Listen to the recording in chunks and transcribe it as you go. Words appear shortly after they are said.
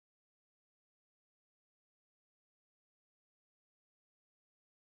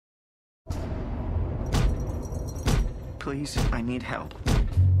Please, I need help.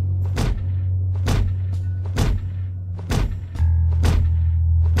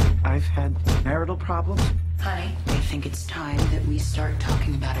 I've had marital problems. Honey, I think it's time that we start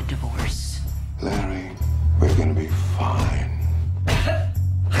talking about a divorce. Larry, we're gonna be fine.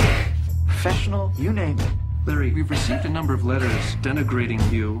 Professional, you name it. Larry, we've received a number of letters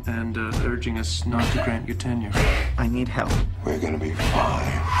denigrating you and urging us not to grant you tenure. I need help. We're gonna be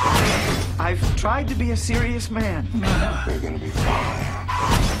fine. I've tried to be a serious man. We're gonna be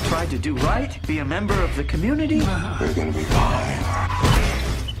fine. Tried to do right, be a member of the community. We're gonna be fine.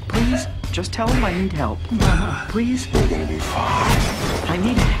 Please, just tell him I need help. Please, We're gonna be fine. I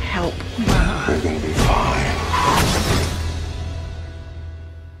need help. We're gonna be fine.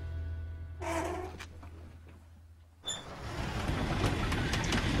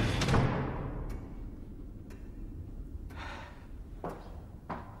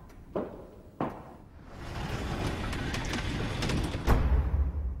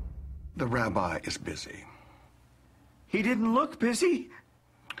 The rabbi is busy. He didn't look busy.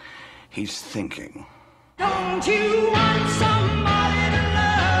 He's thinking. Don't you want some